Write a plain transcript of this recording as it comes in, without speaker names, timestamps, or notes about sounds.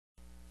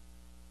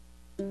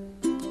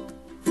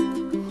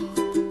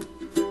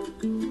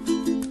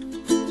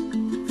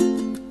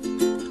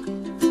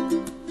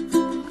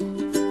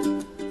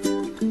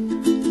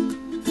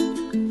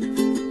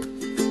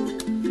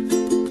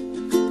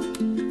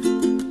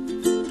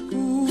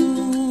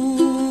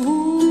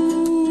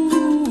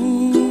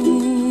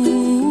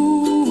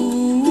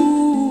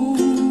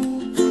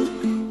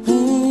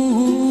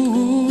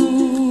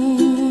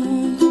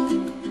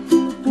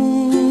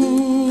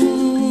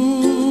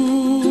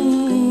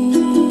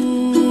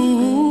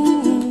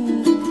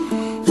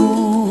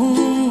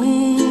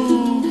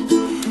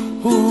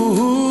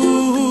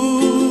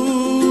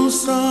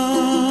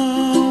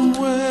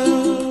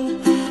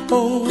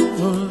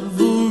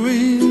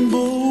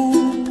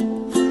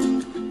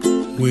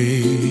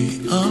way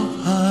up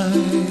high,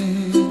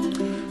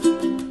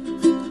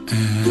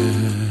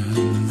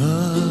 and the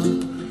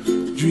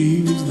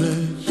dreams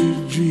that you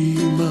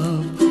dream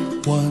of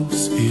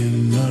once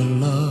in a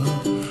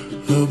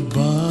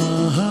lullaby.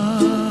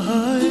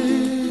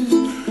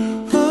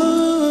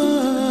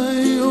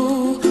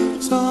 Oh,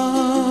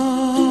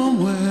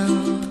 somewhere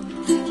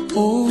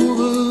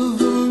over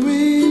the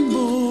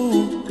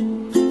rainbow,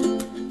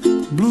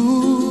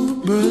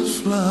 bluebirds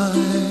fly.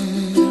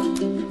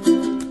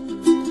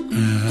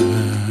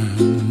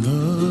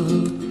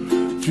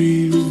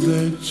 Dreams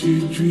that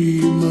you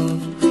dream of,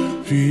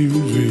 dreams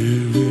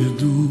really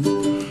do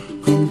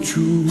come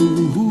true.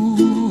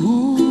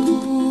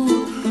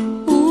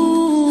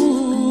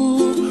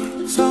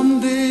 Ooh,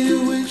 someday you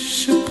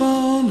wish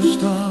upon a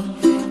star,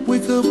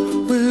 wake up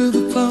where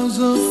the clouds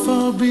are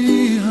far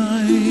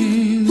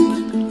behind.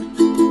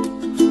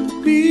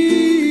 Be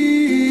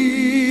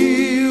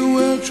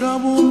where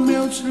trouble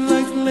melts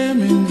like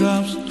lemon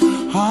drops,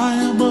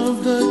 high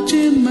above the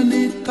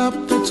chimney top.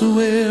 That's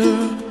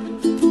where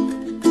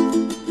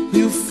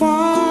you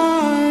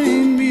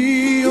find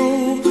me,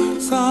 oh,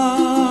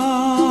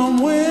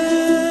 somewhere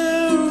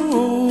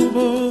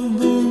over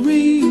the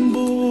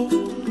rainbow,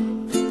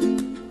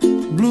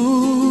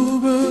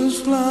 bluebirds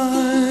fly,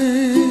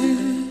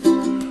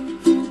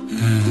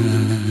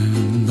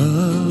 and the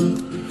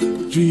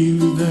dream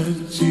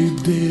that you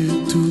dare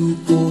to,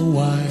 oh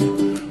why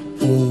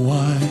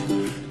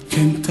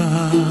can't I?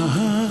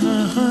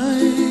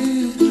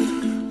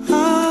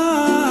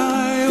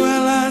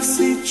 Well, I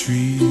see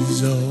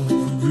trees of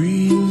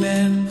green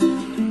and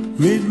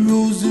red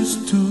roses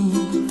too.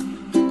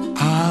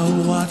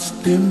 I'll watch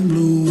them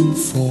bloom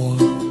for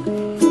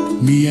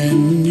me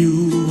and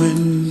you,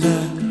 and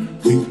I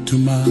think to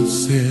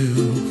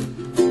myself,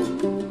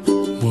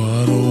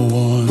 what a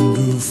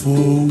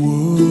wonderful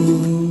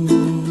world.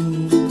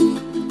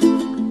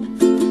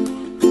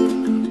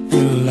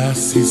 Well, I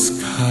see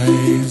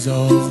skies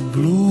of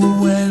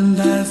blue and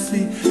I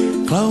see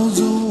clouds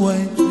of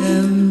white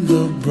and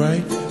the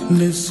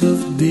brightness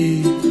of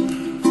day.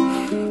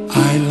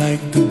 I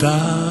like the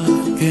dark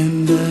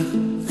and I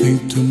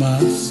think to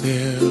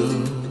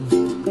myself,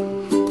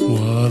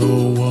 what a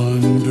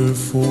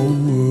wonderful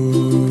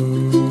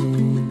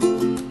world.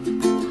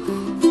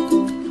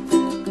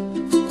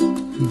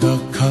 The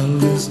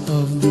colors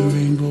of the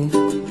rainbow,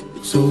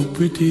 so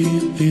pretty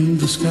in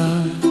the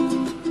sky,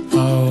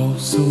 are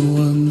also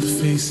on the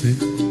faces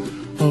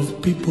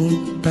of people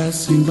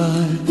passing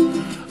by.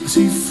 I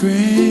see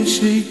friends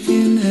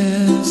shaking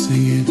and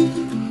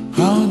singing,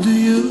 how do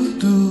you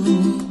do?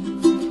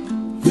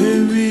 They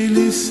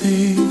really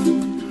say,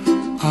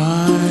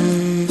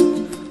 I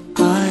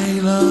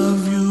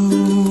love you.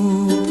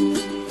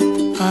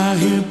 I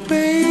hear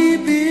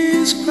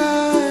babies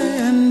cry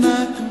and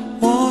I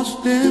watch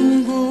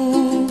them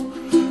grow.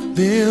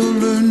 They'll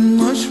learn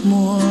much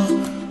more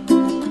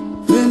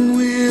than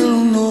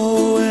we'll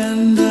know,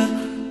 and I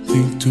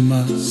think to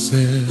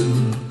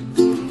myself,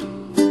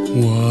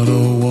 what a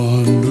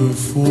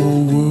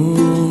wonderful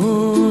world.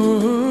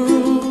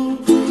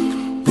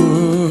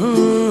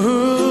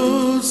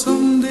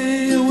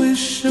 Someday I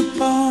wish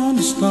upon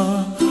a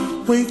star,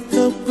 wake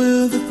up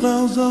where the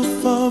clouds are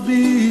far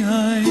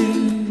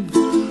behind.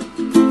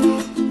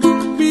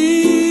 Be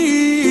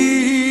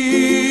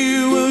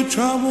where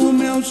trouble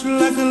melts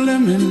like a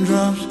lemon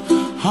drops,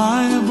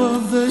 high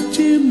above the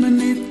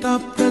chimney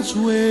top. That's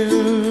where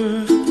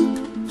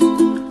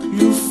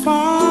you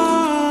find